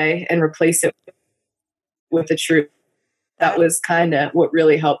it away, and replace it with the truth. That was kind of what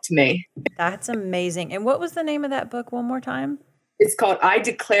really helped me. That's amazing. And what was the name of that book one more time? It's called I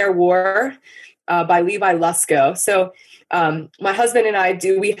Declare War by Levi Lusko. So my husband and I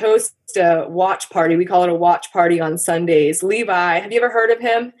we host a watch party. We call it a watch party on Sundays. Levi, have you ever heard of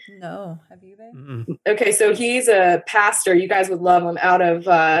him? No. Have you been? Mm-mm. Okay, so he's a pastor. You guys would love him, out of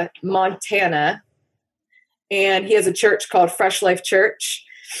Montana. And he has a church called Fresh Life Church.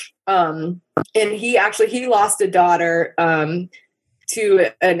 And he lost a daughter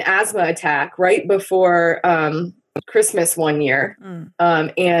to an asthma attack right before Christmas one year.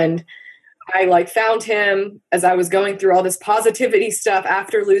 And I found him as I was going through all this positivity stuff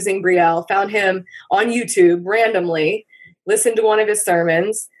after losing Brielle, found him on YouTube randomly, listened to one of his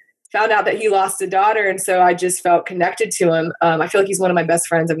sermons, found out that he lost a daughter. And so I just felt connected to him. I feel like he's one of my best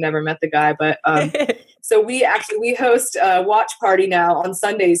friends. I've never met the guy, but so we host a watch party now on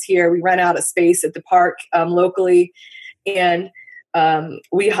Sundays here. We rent out a space at the park locally, and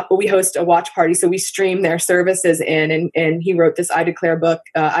we host a watch party. So we stream their services in, and he wrote this I Declare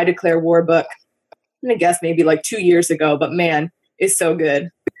War book. I'm going to guess maybe 2 years ago, but man, it's so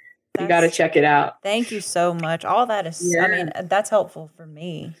good. You got to check it out. Thank you so much. All that is, that's helpful for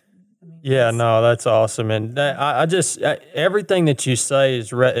me. Yeah, no, that's awesome. And I just, everything that you say it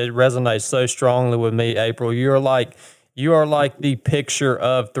resonates so strongly with me, April. You're like you are like the picture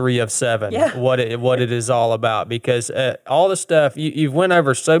of 3 of 7, what it is all about, because all the stuff you've went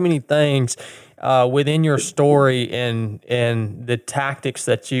over so many things within your story and the tactics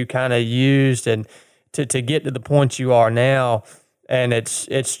that you kind of used and to get to the point you are now. And it's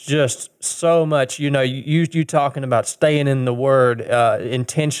just so much, you talking about staying in the Word,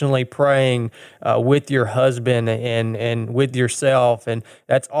 intentionally praying with your husband and with yourself, and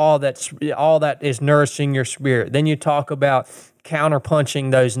that's all that is nourishing your spirit. Then you talk about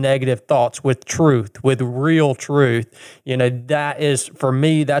counterpunching those negative thoughts with truth, with real truth. That is, for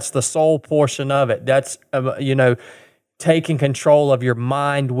me, that's the soul portion of it. That's taking control of your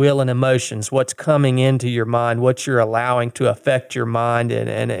mind, will, and emotions, what's coming into your mind, what you're allowing to affect your mind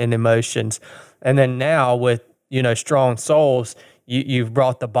and emotions. And then now with, Strong Souls, you've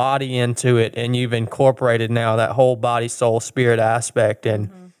brought the body into it, and you've incorporated now that whole body, soul, spirit aspect.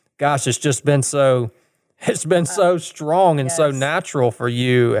 And gosh, it's been so strong and so natural for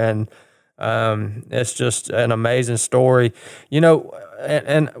you. And it's just an amazing story.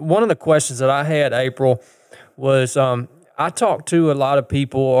 And one of the questions that I had, April, was I talk to a lot of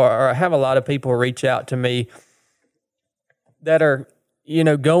people, or I have a lot of people reach out to me that are,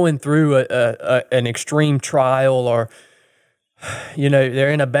 going through an extreme trial, or,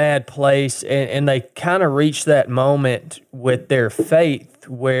 they're in a bad place, and they kind of reach that moment with their faith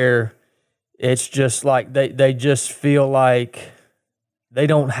where it's just like they just feel like they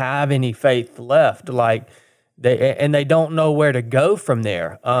don't have any faith left. Like, they don't know where to go from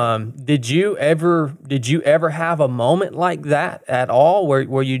there. Did you ever have a moment like that at all,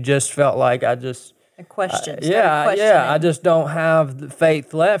 where you just felt like I just I just don't have the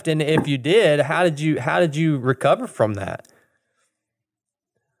faith left? And if you did, how did you recover from that?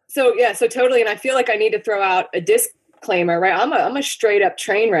 So totally. And I feel like I need to throw out a disclaimer, right? I'm a straight up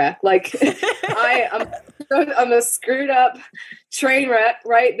train wreck. Like I'm a screwed up train wreck,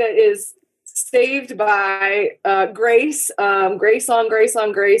 right? That is saved by grace on grace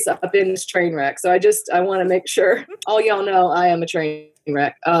up in this train wreck. So I want to make sure all y'all know I am a train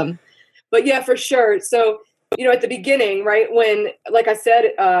wreck. But yeah, for sure. So, at the beginning, right, when, like I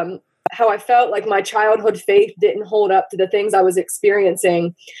said, how I felt like my childhood faith didn't hold up to the things I was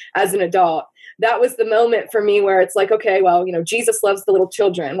experiencing as an adult. That was the moment for me where it's like, okay, well, Jesus loves the little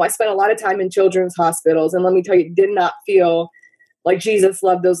children. Well, I spent a lot of time in children's hospitals, and let me tell you, it did not feel like Jesus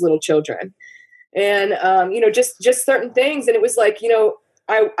loved those little children. And, just certain things. And it was like,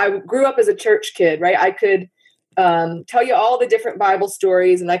 I grew up as a church kid, right? I could tell you all the different Bible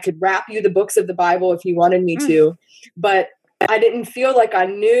stories, and I could rap you the books of the Bible if you wanted me to, but I didn't feel like I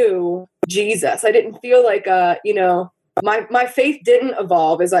knew Jesus. I didn't feel like, my faith didn't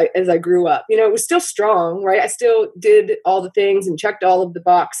evolve as I grew up. It was still strong, right? I still did all the things and checked all of the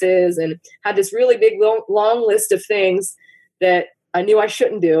boxes and had this really big, long list of things that I knew I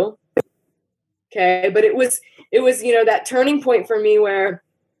shouldn't do. Okay. But it was, that turning point for me where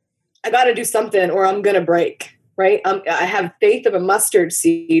I got to do something or I'm going to break, right? I have faith of a mustard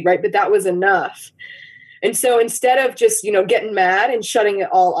seed, right? But that was enough. And so instead of just, getting mad and shutting it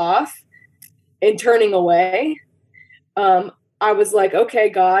all off and turning away, I was like, okay,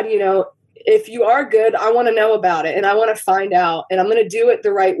 God, if you are good, I want to know about it and I want to find out, and I'm going to do it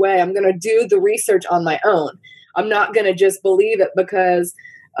the right way. I'm going to do the research on my own. I'm not going to just believe it because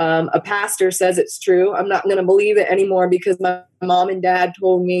a pastor says it's true. I'm not going to believe it anymore because my mom and dad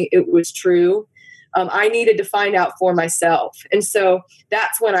told me it was true. I needed to find out for myself. And so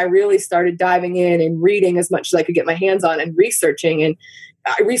that's when I really started diving in and reading as much as I could get my hands on and researching. And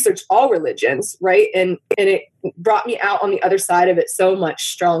I researched all religions, right? And it brought me out on the other side of it so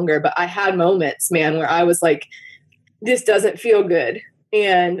much stronger. But I had moments, man, where I was like, this doesn't feel good.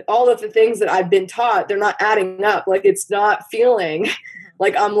 And all of the things that I've been taught, they're not adding up. Like, it's not feeling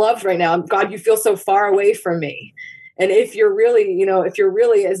like I'm loved right now. God, you feel so far away from me. And if you're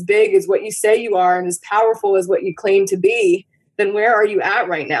really as big as what you say you are and as powerful as what you claim to be, then where are you at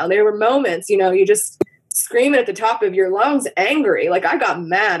right now? There were moments, you just screaming at the top of your lungs, angry. Like, I got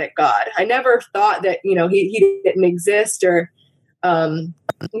mad at God. I never thought that, he didn't exist, or,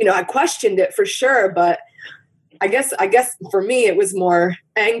 I questioned it for sure. But I guess for me, it was more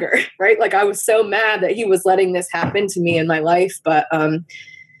anger, right? Like, I was so mad that he was letting this happen to me in my life. But,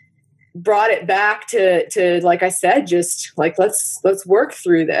 brought it back to, like I said, just like, let's work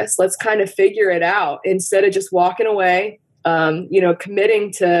through this. Let's kind of figure it out instead of just walking away,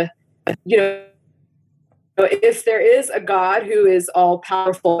 committing to, if there is a God who is all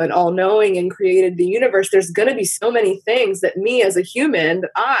powerful and all knowing and created the universe, there's going to be so many things that me as a human,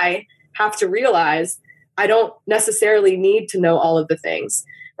 that I have to realize I don't necessarily need to know all of the things,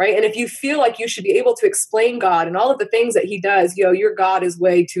 right? And if you feel like you should be able to explain God and all of the things that he does, your God is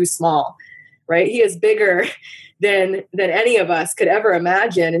way too small, right? He is bigger than any of us could ever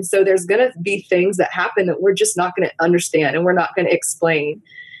imagine. And so there's going to be things that happen that we're just not going to understand and we're not going to explain.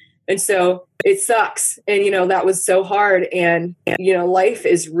 And so it sucks. And, that was so hard. And, life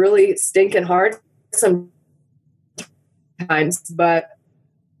is really stinking hard sometimes, but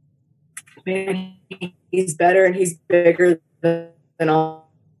man, he's better and he's bigger than all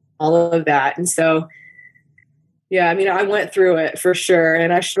of that. And so, yeah, I went through it for sure.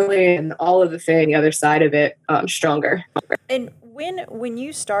 And I surely, and all of the other side of it, stronger. And when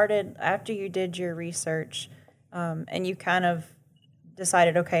you started, after you did your research, and you kind of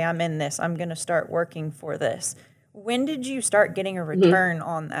decided, okay, I'm in this, I'm going to start working for this. When did you start getting a return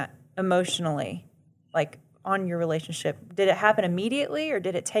on that emotionally, like on your relationship? Did it happen immediately or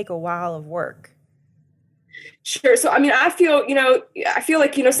did it take a while of work? Sure. So, I feel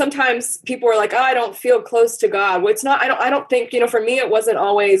like, sometimes people are like, oh, I don't feel close to God. Well, it's not, I don't think, for me, it wasn't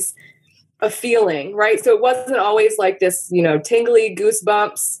always a feeling, right? So it wasn't always like this, tingly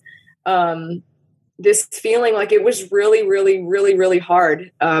goosebumps, this feeling. Like it was really, really, really, really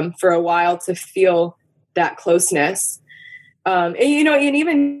hard, for a while to feel that closeness. And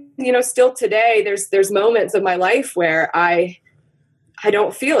even, still today, there's moments of my life where I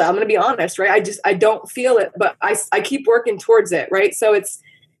don't feel it. I'm going to be honest, right? I don't feel it, but I keep working towards it. Right. So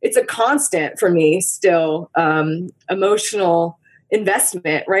it's a constant for me still, emotional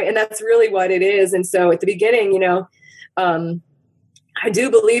investment. Right. And that's really what it is. And so at the beginning, I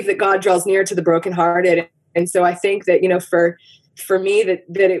do believe that God draws near to the brokenhearted. And so I think that, for me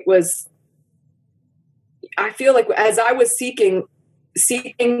that it was, I feel like as I was seeking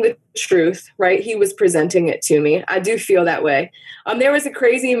the truth, right, he was presenting it to me. I do feel that way. There was a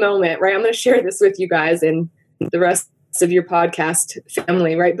crazy moment, right? I'm going to share this with you guys and the rest of your podcast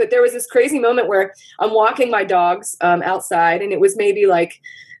family, right? But there was this crazy moment where I'm walking my dogs outside, and it was maybe like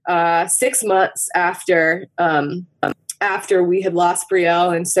 6 months after we had lost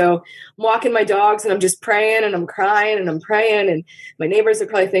Brielle. And so I'm walking my dogs and I'm just praying and I'm crying and I'm praying, and my neighbors are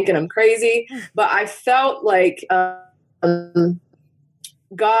probably thinking I'm crazy, but I felt like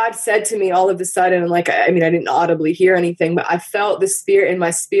God said to me all of a sudden, like, I didn't audibly hear anything, but I felt the spirit in my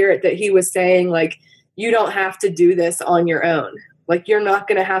spirit that he was saying, like, you don't have to do this on your own. Like, you're not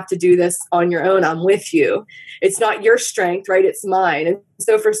going to have to do this on your own. I'm with you. It's not your strength, right? It's mine. And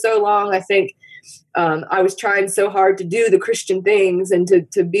so for so long, I think I was trying so hard to do the Christian things and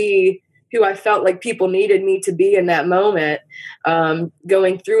to be who I felt like people needed me to be in that moment,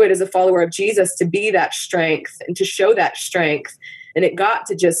 going through it as a follower of Jesus, to be that strength and to show that strength. And it got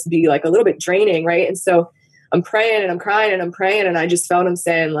to just be like a little bit draining, right? And so I'm praying and I'm crying and I'm praying, and I just felt him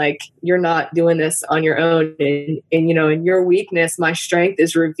saying, like, you're not doing this on your own. And in your weakness, my strength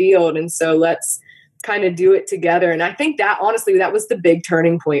is revealed. And so let's kind of do it together. And I think that, honestly, that was the big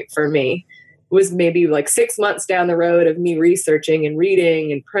turning point for me. It was maybe like 6 months down the road of me researching and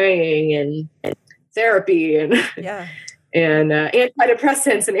reading and praying and therapy and and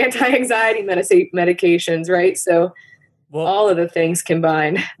antidepressants and anti-anxiety medications, right? So all of the things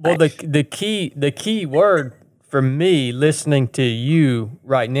combined. Well, the key word for me listening to you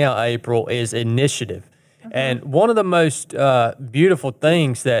right now, April, is initiative. Mm-hmm. And one of the most beautiful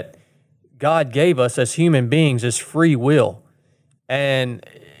things that God gave us as human beings is free will. And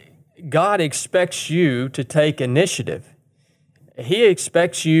God expects you to take initiative. He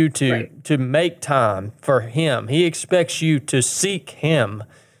expects you to make time for him. He expects you to seek him.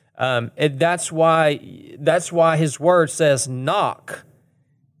 And that's why his word says, knock,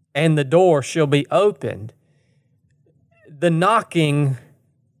 and the door shall be opened. The knocking,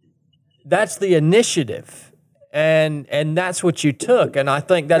 that's the initiative. And that's what you took. And I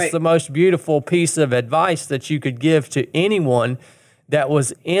think that's the most beautiful piece of advice that you could give to anyone that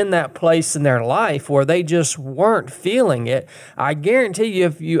was in that place in their life where they just weren't feeling it. I guarantee you,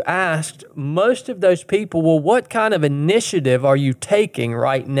 if you asked most of those people, well, what kind of initiative are you taking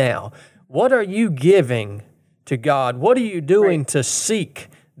right now? What are you giving to God? What are you doing to seek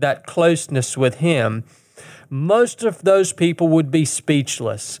that closeness with him? Most of those people would be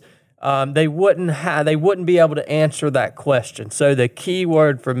speechless. They wouldn't be able to answer that question. So the key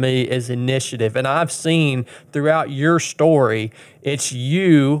word for me is initiative. And I've seen throughout your story, it's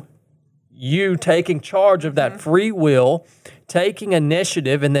you taking charge of that free will, taking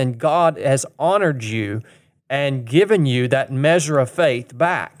initiative, and then God has honored you and given you that measure of faith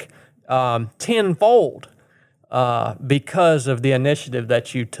back tenfold. because of the initiative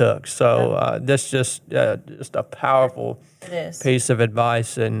that you took. So that's just a powerful piece of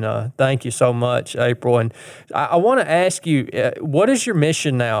advice. And thank you so much, April. And I want to ask you, what is your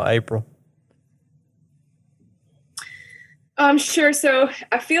mission now, April? Sure. So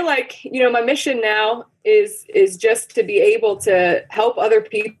I feel like, my mission now is just to be able to help other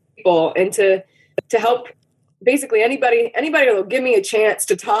people and to help basically anybody that will give me a chance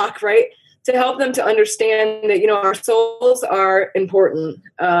to talk, right? To help them to understand that, our souls are important.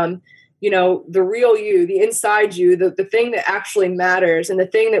 The real you, the inside you, the thing that actually matters, and the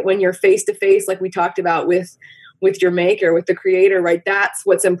thing that when you're face to face, like we talked about with your maker, with the creator, right? That's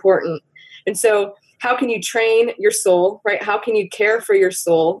what's important. And so how can you train your soul, right? How can you care for your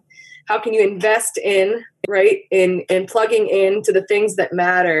soul? How can you invest in, right? In plugging into the things that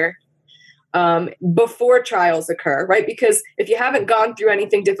matter before trials occur, right? Because if you haven't gone through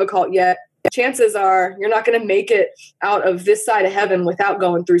anything difficult yet, chances are you're not going to make it out of this side of heaven without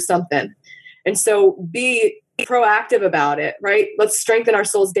going through something. And so be proactive about it, right? Let's strengthen our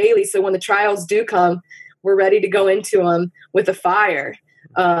souls daily. So when the trials do come, we're ready to go into them with a fire.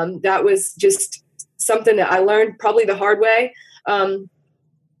 That was just something that I learned probably the hard way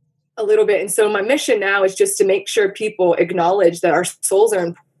a little bit. And so my mission now is just to make sure people acknowledge that our souls are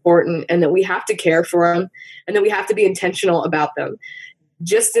important and that we have to care for them and that we have to be intentional about them.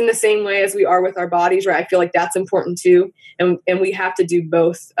 Just in the same way as we are with our bodies, right? I feel like that's important too. And we have to do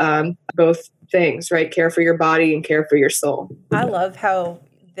both things, right? Care for your body and care for your soul. I love how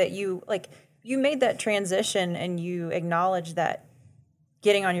that you made that transition and you acknowledge that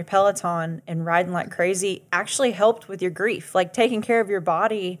getting on your Peloton and riding like crazy actually helped with your grief. Like taking care of your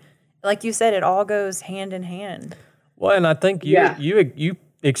body, like you said, it all goes hand in hand. Well, and I think you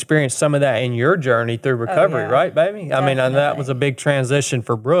experienced some of that in your journey through recovery, right, baby? Definitely. I mean, and that was a big transition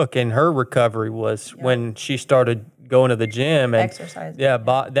for Brooke, and her recovery was when she started going to the gym and exercise. Yeah,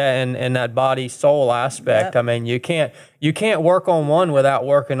 and that body soul aspect. Yep. I mean, you can't work on one without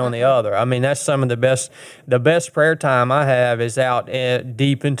working on the other. I mean, that's some of the best prayer time I have is out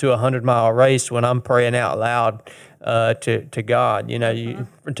deep into a 100-mile race when I'm praying out loud to God.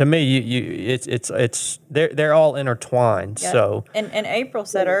 To me, it's they're all intertwined. Yep. So and April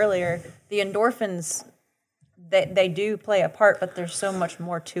said earlier, the endorphins they do play a part, but there's so much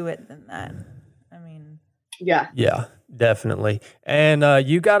more to it than that. Yeah, definitely. And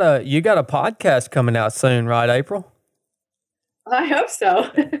you got a podcast coming out soon, right, April? I hope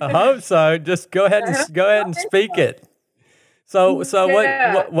so. I hope so. Just go ahead and speak it. So what's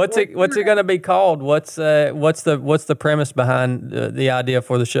it going to be called? What's the premise behind the idea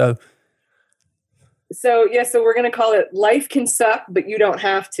for the show? So we're going to call it Life Can Suck, but You Don't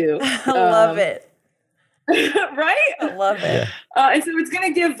Have to. I love it. Right? I love it. And so it's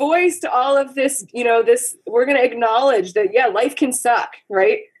going to give voice to all of this, we're going to acknowledge that, life can suck,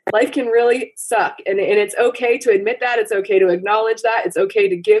 right? Life can really suck. And it's okay to admit that. It's okay to acknowledge that. It's okay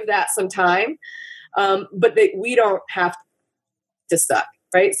to give that some time. But that we don't have to suck,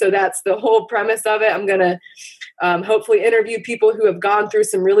 right? So that's the whole premise of it. I'm going to hopefully interview people who have gone through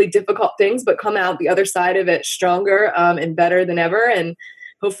some really difficult things, but come out the other side of it stronger and better than ever. And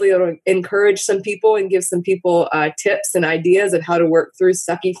hopefully it'll encourage some people and give some people tips and ideas of how to work through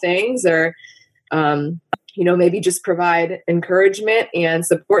sucky things or, maybe just provide encouragement and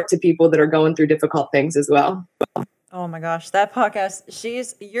support to people that are going through difficult things as well. Oh my gosh, that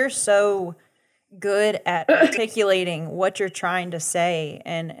podcast, you're so good at articulating what you're trying to say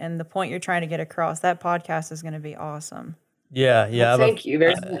and the point you're trying to get across. That podcast is going to be awesome. Yeah. Well, thank you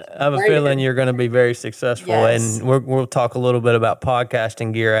very much. I have a feeling you're going to be very successful, yes. And we'll talk a little bit about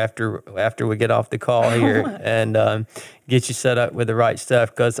podcasting gear after we get off the call here and get you set up with the right stuff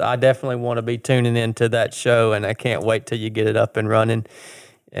because I definitely want to be tuning into that show, and I can't wait till you get it up and running.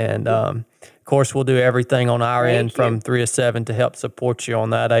 And of course, we'll do everything on our end from 3 to 7 to help support you on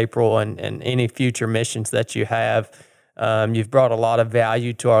that, April, and any future missions that you have. You've brought a lot of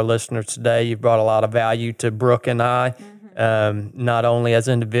value to our listeners today. You've brought a lot of value to Brooke and I. Not only as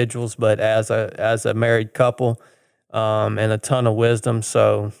individuals, but as a married couple, and a ton of wisdom.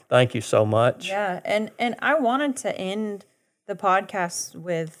 So thank you so much. Yeah. And I wanted to end the podcast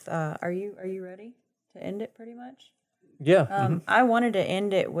with, are you ready to end it pretty much? Yeah. I wanted to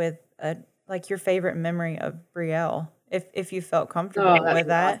end it with like your favorite memory of Brielle, if you felt comfortable with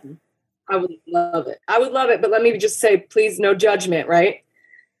that. Awesome. I would love it. But let me just say, please, no judgment, right?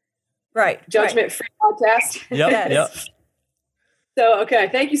 Right. Judgment-free podcast. Yep. Yes. Yep. So, okay.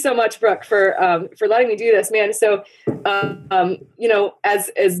 Thank you so much, Brooke, for letting me do this, man. So, you know,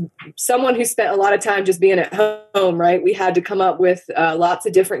 as someone who spent a lot of time just being at home, right, we had to come up with lots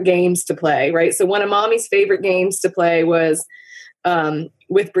of different games to play, right? So one of Mommy's favorite games to play was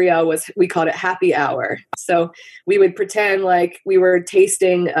with Brielle we called it happy hour. So we would pretend like we were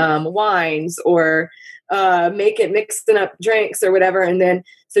tasting wines or mixing up drinks or whatever. And then,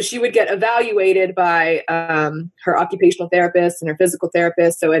 so she would get evaluated by her occupational therapist and her physical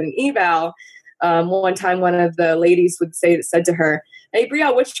therapist. So at an eval, one time, one of the ladies said to her, "Hey,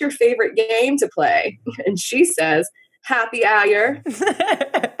 Brielle, what's your favorite game to play?" And she says, "Happy hour."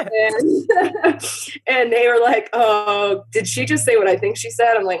 and they were like, "Oh, did she just say what I think she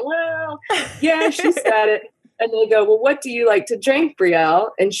said?" I'm like, "Well, yeah, she said it." And they go, "Well, what do you like to drink, Brielle?"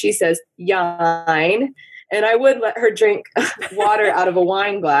 And she says, "Yine." And I would let her drink water out of a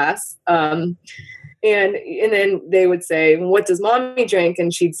wine glass. And then they would say, "What does Mommy drink?"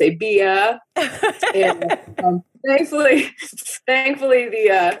 And she'd say, "Bia." And thankfully,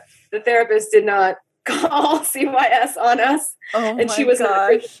 the therapist did not call CYS on us. Oh, and she was not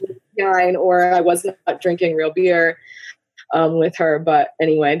drinking wine, or I was not drinking real beer with her. But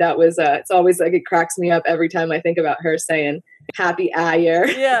anyway, that was it's always like, it cracks me up every time I think about her saying happy hour.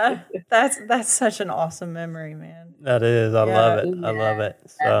 Yeah, that's such an awesome memory, man. That is. I love it. I love it.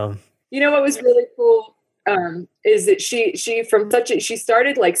 So, you know what was really cool is that she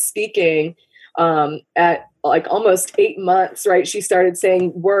started like speaking at like almost 8 months, right? She started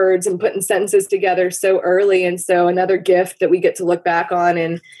saying words and putting sentences together so early. And so another gift that we get to look back on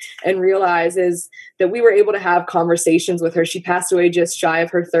and realize is that we were able to have conversations with her. She passed away just shy of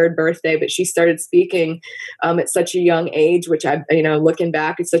her 3rd birthday, but she started speaking at such a young age, which looking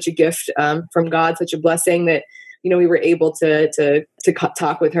back, it's such a gift from God, such a blessing that, you know, we were able to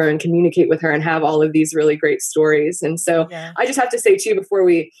talk with her and communicate with her and have all of these really great stories. And so I just have to say too, before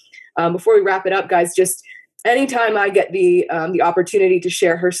we wrap it up, guys, just anytime I get the opportunity to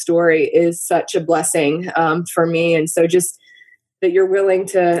share her story is such a blessing for me. And so just that you're willing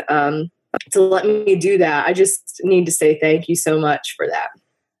to let me do that. I just need to say thank you so much for that.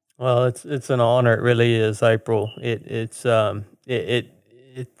 Well, it's an honor. It really is, April.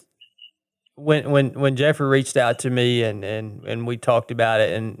 When Jeffrey reached out to me and we talked about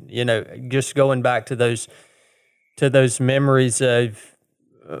it, and, you know, just going back to those memories of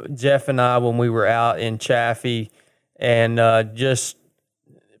Jeff and I when we were out in Chaffee and just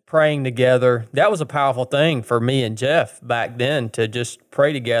praying together, that was a powerful thing for me and Jeff back then, to just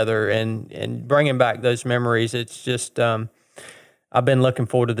pray together and bringing back those memories. It's just I've been looking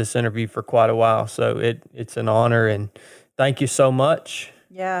forward to this interview for quite a while, so it's an honor, and thank you so much.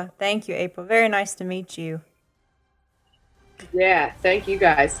 Yeah, thank you, April. Very nice to meet you. Yeah, thank you,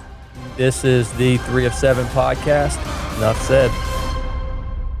 guys. This is the 3 of 7 podcast. Enough said.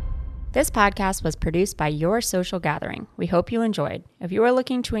 This podcast was produced by Your Social Gathering. We hope you enjoyed. If you are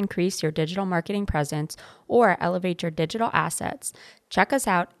looking to increase your digital marketing presence or elevate your digital assets, check us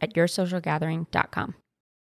out at yoursocialgathering.com.